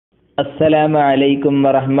അസ്സലാമു അലൈക്കും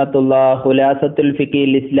വറഹ്മത്തുള്ളാഹി. ഖുലാസത്തുൽ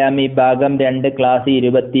ഫിഖിൽ ഇസ്ലാമി ഭാഗം 2 ക്ലാസ്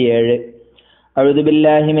 27. അഊദു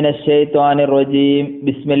ബില്ലാഹി മിനശ് ശൈത്വാനിർ റജീം.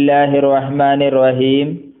 ബിസ്മില്ലാഹിർ റഹ്മാനിർ റഹീം.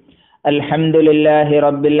 അൽഹംദുലില്ലാഹി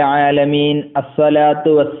റബ്ബിൽ ആലമീൻ.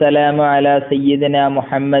 അസ്സലാത്തു വസ്സലാമു അലാ സയ്യിദിനാ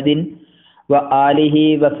മുഹമ്മദിൻ വ ആലിഹി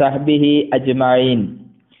വസഹ്ബിഹി അജ്മഈൻ.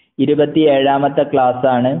 27ാമത്തെ ക്ലാസ്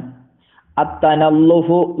ആണ്.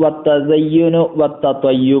 അത്തനല്ലുഫു വത്തസയ്യുനു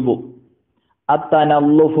വത്തതയ്യുബു.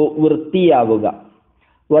 അത്തനല്ലുഫു വൃത്തിയാവുക,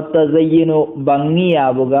 വത്തസയ്യുനു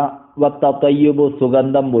ഭംഗിയാവുക, വത്തതയ്യുബു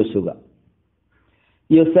സുഗന്ധം പൂശുക.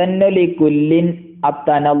 യുസന്നു ലികുല്ലിൻ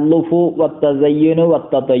അത്തനല്ലുഫു വത്തസയ്യുനു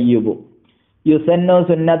വത്തതയ്യുബു. യുസന്നു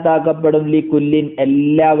സുന്നത്താക്കപ്പെടും, ലികുല്ലിൻ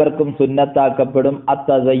എല്ലാവർക്കും സുന്നത്താക്കപ്പെടും,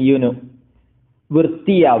 അത്തസയ്യുനു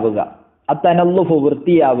വൃത്തിയാവുക, അത്തനല്ലുഫു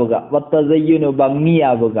വൃത്തിയാവുക, വത്തസയ്യുനു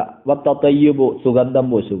ഭംഗിയാവുക, വത്തതയ്യുബു സുഗന്ധം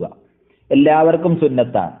പൂശുക. എല്ലാവർക്കും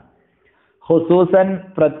സുന്നത്താണ്. ഖുസൂസൻ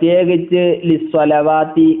പ്രത്യേകിച്ച്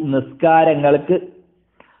ലിസ്വലവാത്തി നിസ്കാരങ്ങൾക്ക്,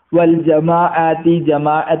 വൽ ജമാഅത്തി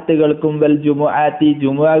ജമാഅത്തുകൾക്കും, വൽ ജുമുഅത്തി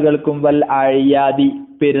ജുമുഅകൾക്കും, വൽ അയ്യാദി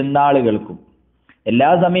പെരുന്നാളുകൾക്കും. എല്ലാ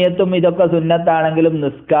സമയത്തും ഇതൊക്കെ സുന്നത്താണെങ്കിലും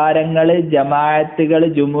നിസ്കാരങ്ങള്, ജമാഅത്തുകൾ,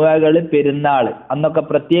 ജുമുഅകൾ, പെരുന്നാള് അന്നൊക്കെ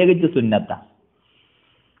പ്രത്യേകിച്ച് സുന്നത്താണ്.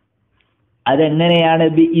 അതെങ്ങനെയാണ്?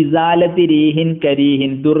 ബി ഇസാലത്തി രീഹിൻ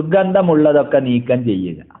കരീഹിൻ, ദുർഗന്ധമുള്ളതൊക്കെ നീക്കം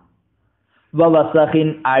ചെയ്യുക. വ വസഹിൻ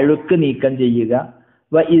അഴുക്ക് നീക്കം ചെയ്യുക.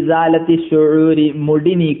 വ ഇസാലത്തി ശുഊരി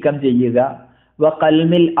മുടി നീക്കം ചെയ്യുക. വ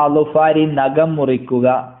ഖൽമിൽ അളുഫാരി നഖം മുറിക്കുക.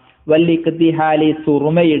 വല്ലിഖ്തിഹാലി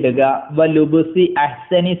സുറുമയിടുക. വ ലുബുസി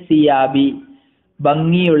അഹ്സനി സിയാബി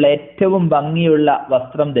ഭംഗിയുള്ള ഏറ്റവും ഭംഗിയുള്ള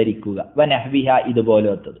വസ്ത്രം ധരിക്കുക. വ നഹ്വിഹ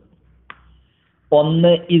ഇതുപോലത്തത്.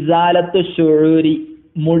 1. ഇസാലത്തു ശുഊരി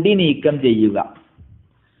മുടി നീക്കം ചെയ്യുക.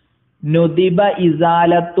 നുദിബ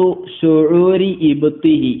ഇസാലത്തു ശുഊരി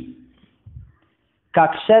ഇബ്തിഹി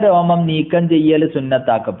കക്ഷരോമം നീക്കം ചെയ്യൽ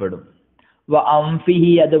സുന്നത്താക്കപ്പെടും. വ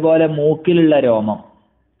അംഫിഹി അതുപോലെ മൂക്കിലുള്ള രോമം.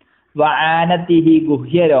 വ ആനത്തിഹി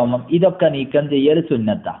ഗുഹ്യരോമം ഇതൊക്കെ നീക്കം ചെയ്യൽ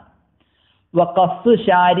സുന്നത്താ. വ ഖസ്സു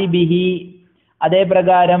ശാരിബിഹി അതേ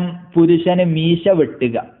പ്രകാരം പുരുഷന് മീശ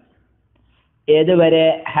വെട്ടുക. ഏതുവരെ?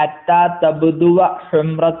 ഹത്താ തബ്ദുവ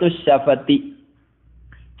ഹുംറത്തു ശഫത്തി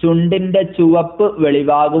ചുണ്ടിന്റെ ചുവപ്പ്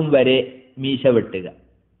വെളിവാകും വരെ മീശ വെട്ടുക.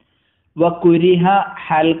 വകുരിഹ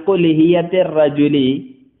ഹൽഖു ലിഹിയത്തി റജുലി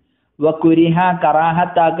വകുരിഹ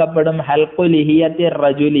കറാഹത്താക്കപ്പെടും ഹൽഖു ലിഹിയത്തി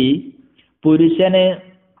റജുലി പുരുഷന്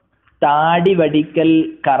താടി വടിക്കൽ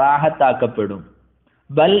കറാഹത്താക്കപ്പെടും.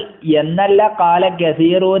 ബൽ എന്നല്ല കാല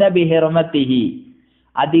കസീറൂന ബിഹിർമത്തിഹി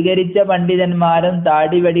അധികരിച്ച പണ്ഡിതന്മാരും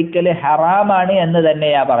താടി വടിക്കൽ ഹറാമാണ് എന്ന്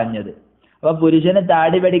തന്നെയാ പറഞ്ഞത്. അപ്പൊ പുരുഷന്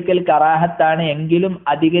താടി വടിക്കൽ കറാഹത്താണ് എങ്കിലും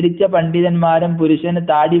അധികരിച്ച പണ്ഡിതന്മാരും പുരുഷന്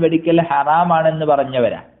താടി വടിക്കൽ ഹറാമാണെന്ന്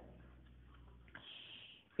പറഞ്ഞവരാ.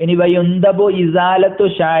 ഇനി വയുന്തബു ഇസാലത്തു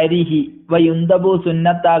ഷാരിഹി വയുന്തബു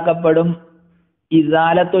സുന്നത്താക്കപ്പെടും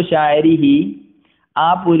ഇസാലത്തു ഷാരിഹി ആ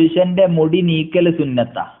പുരുഷന്റെ മുടി നീക്കൽ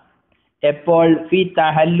സുന്നത്താ. എപ്പോൾ? ഫി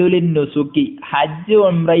തഹല്ലുലിൻ നുസുക്കി ഹജ്ജ്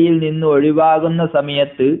ഉംറയിൽ നിന്ന് ഒഴിവാകുന്ന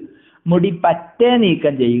സമയത്ത് മുടി പറ്റേ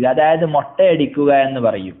നീക്കം ചെയ്യുക, അതായത് മൊട്ടയടിക്കുക എന്ന്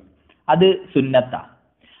പറയും. അത് സുന്നത്താ.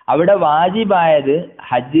 അവിടെ വാജിബായത്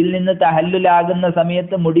ഹജ്ജിൽ നിന്ന് തഹല്ലുലാകുന്ന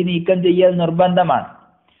സമയത്ത് മുടി നീക്കം ചെയ്യൽ നിർബന്ധമാണ്.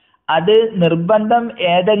 അത് നിർബന്ധം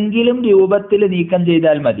ഏതെങ്കിലും രൂപത്തിൽ നീക്കം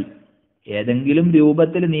ചെയ്താൽ മതി. ഏതെങ്കിലും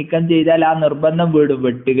രൂപത്തിൽ നീക്കം ചെയ്താൽ ആ നിർബന്ധം വീടും.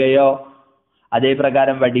 വെട്ടുകയോ അതേ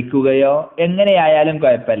പ്രകാരം വടിക്കുകയോ എങ്ങനെയായാലും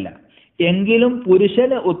കുഴപ്പമില്ല. എങ്കിലും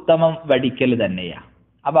പുരുഷന് ഉത്തമം വടിക്കൽ തന്നെയാ.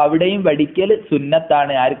 അപ്പൊ അവിടെയും വടിക്കൽ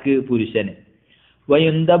സുന്നത്താണ്. ആർക്ക്? പുരുഷന്.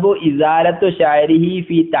 വയുന്തബു ഇസാലത്തു ഷാരിഹി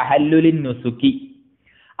ഫി തഹല്ലുലിൻ നുസുക്കി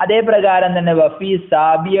അതേ പ്രകാരം തന്നെ വഫി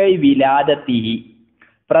സാബിയൈ വിലാദത്തിഹി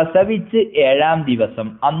പ്രസവിച്ച് 7ാം ദിവസം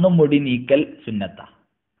അന്നും മുടി നീക്കൽ സുന്നത്താ.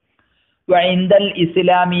 വഇൻദൽ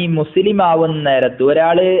ഇസ്ലാമി മുസ്ലിം ആവുന്ന നേരത്ത്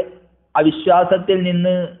ഒരാള് അവിശ്വാസത്തിൽ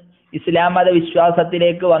നിന്ന് ഇസ്ലാം മത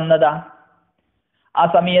വിശ്വാസത്തിലേക്ക് വന്നതാ, ആ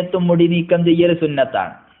സമയത്തും മുടി നീക്കം ചെയ്യൽ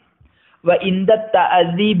സുന്നത്താണ്. വ ഇന്ദ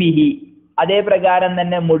തഅദീബിഹി അതേ പ്രകാരം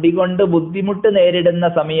തന്നെ മുടി കൊണ്ട് ബുദ്ധിമുട്ട് നേരിടുന്ന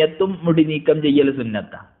സമയത്തും മുടി നീക്കം ചെയ്യൽ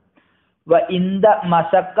സുന്നത്താണ്. വ ഇന്ദ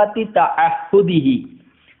മശഖത്തി തഅഹുദിഹി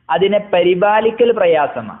അതിനെ പരിപാലിക്കൽ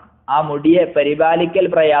പ്രയാസമാണ്. ആ മുടിയെ പരിപാലിക്കൽ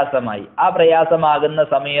പ്രയാസമായി, ആ പ്രയാസമാകുന്ന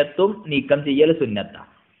സമയത്തും നീക്കം ചെയ്യൽ സുന്നത്താണ്.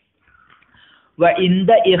 വ ഇന്ദ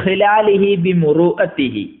ഇഖ്ലാലിഹി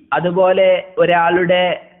ബിമുറുഅത്തിഹി അതുപോലെ ഒരാളുടെ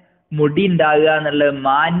മുടി ഉണ്ടാകുക എന്നുള്ളത്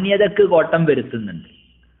മാന്യതക്ക് കോട്ടം വരുത്തുന്നുണ്ട്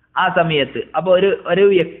ആ സമയത്ത്. അപ്പൊ ഒരു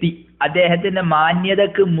വ്യക്തി അദ്ദേഹത്തിന്റെ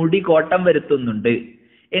മാന്യതക്ക് മുടി കോട്ടം വരുത്തുന്നുണ്ട്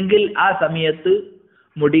എങ്കിൽ ആ സമയത്ത്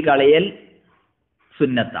മുടി കളയൽ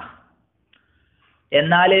സുന്നത്താ.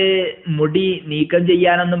 എന്നാൽ മുടി നീക്കം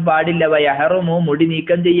ചെയ്യാനൊന്നും പാടില്ല. വയഹറുമു മുടി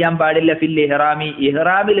നീക്കം ചെയ്യാൻ പാടില്ല ഫിൽ ഇഹ്റാമി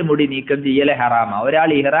ഇഹ്റാമിൽ മുടി നീക്കം ചെയ്യൽ ഹറാമ. ഒരാൾ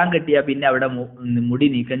ഇഹ്റാം കെട്ടിയാൽ പിന്നെ അവിടെ മുടി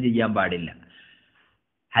നീക്കം ചെയ്യാൻ പാടില്ല.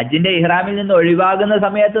 ഹജ്ജിന്റെ ഇഹ്റാമിൽ നിന്ന് ഒഴിവാകുന്ന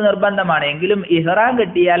സമയത്ത് നിർബന്ധമാണ്, എങ്കിലും ഇഹ്റാം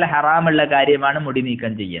കെട്ടിയാൽ ഹറാമുള്ള കാര്യമാണ് മുടി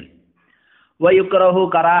നീക്കം ചെയ്യൽ. വയുക്റഹു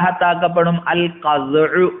കറാഹത്താക്കപ്പെടും അൽ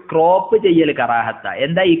ഖസ്ഉ ക്രോപ്പ് ചെയ്യൽ കറാഹത്ത.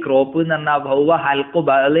 എന്താ ഈ ക്രോപ്പ് എന്ന് പറഞ്ഞാൽ ഹുവ ഹൽഖു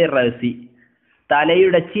ബഅ്ളി റഅസി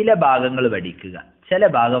തലയുടെ ചില ഭാഗങ്ങൾ വടിക്കുക, ചില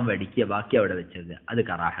ഭാഗം വടിക്കുക, ബാക്കി അവിടെ വെച്ചത്, അത്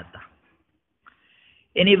കറാഹത്ത.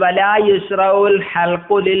 ഇനി വലാ യുശ്റഉൽ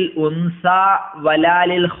ഹൽഖു ലിൽ ഉൻസ വലാ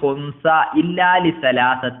ലിൽ ഖുൻസ ഇല്ലാ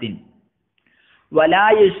ലിസലാസത്തിൻ. വലാ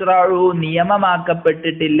യുശ്റഉ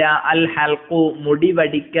നിയമമാക്കപ്പെട്ടിട്ടില്ല അൽ ഹൽഖു മുടി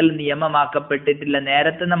വടിക്കൽ നിയമമാക്കപ്പെട്ടിട്ടില്ല.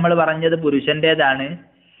 നേരത്തെ നമ്മൾ പറഞ്ഞത് പുരുഷന്റേതാണ്.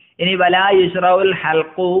 ഇനി വലാ യുശ്റഉൽ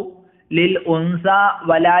ഹൽഖു ലിൽ ഉൻസ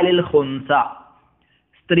വലാ ലിൽ ഖുൻസ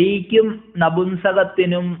സ്ത്രീക്കും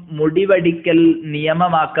നപുംസകത്തിനും മുടി വടിക്കൽ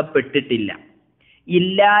നിയമമാക്കപ്പെട്ടിട്ടില്ല.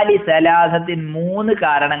 ഇല്ലാലി സലാസത്തിൻ 3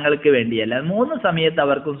 കാരണങ്ങൾക്ക് വേണ്ടിയല്ല. 3 സമയത്ത്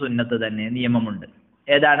അവർക്കും സുന്നത്ത് തന്നെ നിയമമുണ്ട്.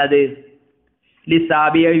 ഏതാണത്?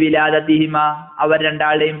 ലിസാബിയ വിലാദത്തിഹിമ അവർ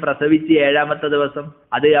രണ്ടാളുടെയും പ്രസവിച്ച് 7ാമത്തെ ദിവസം,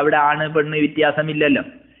 അത് അവിടെ ആണ് പെണ്ണ് വ്യത്യാസമില്ലല്ലോ,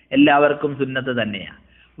 എല്ലാവർക്കും സുന്നത്ത് തന്നെയാണ്.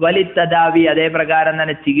 വലിത്തദാവി അതേ പ്രകാരം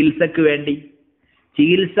തന്നെ ചികിത്സക്ക് വേണ്ടി,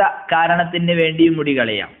 ചികിത്സ കാരണത്തിന് വേണ്ടിയും മുടി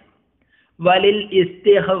കളയാം. വലിൽ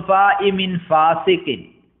ഇസ്തിഗ്ഫാഇ മിൻ ഫാസിഖിൻ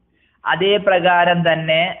അതേ പ്രകാരം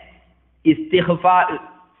തന്നെ ഇസ്തിഗ്ഫാ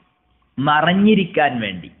മറഞ്ഞിരിക്കാൻ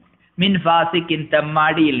വേണ്ടി, മിൻ ഫാസിഖിൻ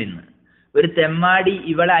തെമ്മാടിയിൽ നിന്ന്. ഒരു തെമ്മാടി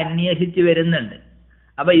ഇവളെ അന്വേഷിച്ച് വരുന്നുണ്ട്,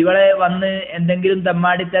 അപ്പൊ ഇവളെ വന്ന് എന്തെങ്കിലും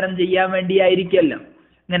തെമ്മാടിത്തരം ചെയ്യാൻ വേണ്ടിയായിരിക്കുമല്ലോ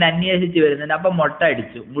ഇങ്ങനെ അന്വേഷിച്ച് വരുന്നുണ്ട്. അപ്പൊ മൊട്ട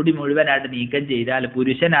അടിച്ചു, മുടി മുഴുവനായിട്ട് നീക്കം ചെയ്താൽ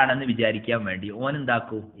പുരുഷനാണെന്ന് വിചാരിക്കാൻ വേണ്ടി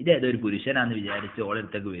ഓനെന്താക്കൂ, ഇതേതൊരു പുരുഷനാണെന്ന് വിചാരിച്ച്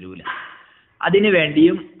ഓളടുത്തേക്ക് വരൂല. അതിനു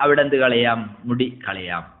വേണ്ടിയും അവിടെ എന്ത് കളയാം, മുടി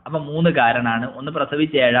കളയാം. അപ്പൊ 3 കാരണമാണ്. 1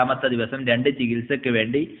 പ്രസവിച്ച് 7ാമത്തെ ദിവസം, 2 ചികിത്സക്ക്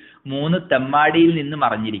വേണ്ടി, 3 തെമ്മാടിയിൽ നിന്ന്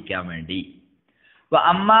മറഞ്ഞിരിക്കാൻ വേണ്ടി.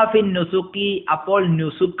 അമ്മാഫിൻ നുസുക്കി അപ്പോൾ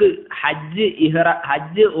നുസുക്ക്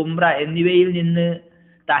ഹജ്ജ് ഉംറ എന്നിവയിൽ നിന്ന്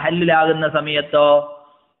തഹല്ലുലാകുന്ന സമയത്തോ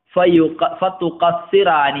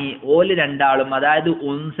ഫതുഖസ്സിറാനി ഓല് രണ്ടാളും, അതായത്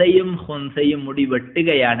ഉൻസയും ഹുൻസയും മുടി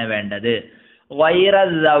വെട്ടുകയാണ് വേണ്ടത്. ഗൈറ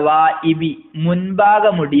സവാഇബി മുൻഭാഗ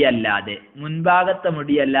മുടിയല്ലാതെ, മുൻഭാഗത്തെ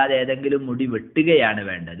മുടിയല്ലാതെ ഏതെങ്കിലും മുടി വെട്ടുകയാണ്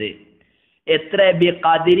വേണ്ടത്. എത്ര ബി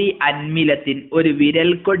ഖദ്രി അൻമിലത്തിൻ ഒരു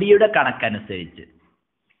വിരൽക്കൊടിയുടെ കണക്കനുസരിച്ച്.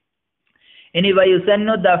 ഇനി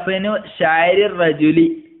വയുസന്നു ദഫനു ഷാരിർ റജുലി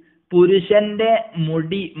പുരുഷന്റെ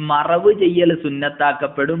മുടി മറവ് ചെയ്യൽ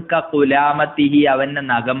സുന്നത്താക്കപ്പെടും. ഖുലാമത്തിഹി അവന്റെ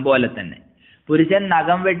നഖം പോലെ തന്നെ. പുരുഷൻ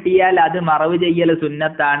നഖം വെട്ടിയാൽ അത് മറവ് ചെയ്യൽ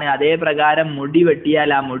സുന്നത്താണ്, അതേ പ്രകാരം മുടി വെട്ടിയാൽ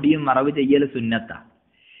ആ മുടിയും മറവ് ചെയ്യൽ സുന്നത്താണ്.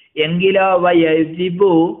 എങ്കിലോ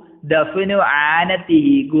വയജിബു ദഫ്നു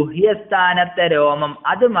ആനത്തിഹി ഗുഹ്യസ്ഥാനത്തെ രോമം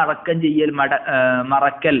അത്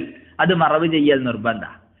മറക്കൽ അത് മറവ് ചെയ്യൽ നിർബന്ധ.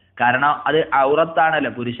 കാരണം അത് ഔറത്താണല്ലോ,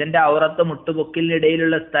 പുരുഷന്റെ ഔറത്ത്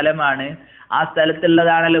മുട്ടുപൊക്കിലിനിടയിലുള്ള സ്ഥലമാണ്, ആ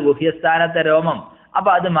സ്ഥലത്തുള്ളതാണല്ലോ ഗുഹ്യസ്ഥാനത്തെ രോമം. അപ്പൊ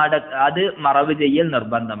അത് മറവ് ചെയ്യൽ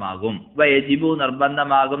നിർബന്ധമാകും. വയജിബു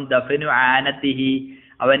നിർബന്ധമാകും ദഫ്നു ആനത്തിഹി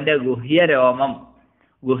അവന്റെ ഗുഹ്യരോമം,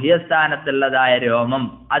 ഗുഹ്യസ്ഥാനത്തുള്ളതായ രോമം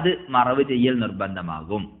അത് മറവ് ചെയ്യൽ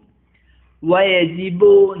നിർബന്ധമാകും.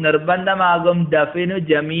 വയജിബു നിർബന്ധമാകും ദഫ്നു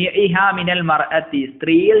ജമീഇഹാ മിനൽ മർഅത്തി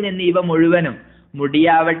സ്ത്രീയിൽ നിന്ന് ഇവ മുഴുവനും,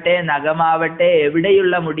 മുടിയാവട്ടെ നഖമാവട്ടെ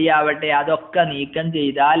എവിടെയുള്ള മുടിയാവട്ടെ അതൊക്കെ നീക്കം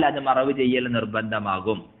ചെയ്താൽ അത് മറവ് ചെയ്യൽ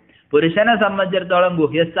നിർബന്ധമാകും. പുരുഷനെ സംബന്ധിച്ചിടത്തോളം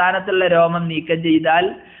ഗുഹ്യസ്ഥാനത്തുള്ള രോമം നീക്കം ചെയ്താൽ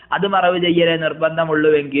അത് മറവ് ചെയ്യലേ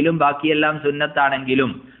നിർബന്ധമുള്ളുവെങ്കിലും ബാക്കിയെല്ലാം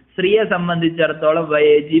സുന്നത്താണെങ്കിലും സ്ത്രീയെ സംബന്ധിച്ചിടത്തോളം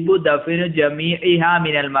വയജിബു ദഫ്നു ജമീഇഹാ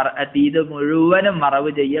മിനൽ മർഅത്തി ഇത് മുഴുവനും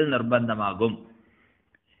മറവ് ചെയ്യൽ നിർബന്ധമാകും.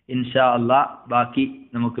 ഇൻഷാ അല്ലാഹ് ബാക്കി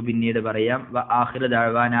നമുക്ക് പിന്നീട് പറയാം. വ ആഖിറു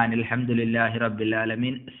ദഅവാനാ അൽഹംദുലില്ലാഹി റബ്ബിൽ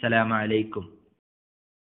ആലമീൻ. അസ്സലാമു അലൈക്കും.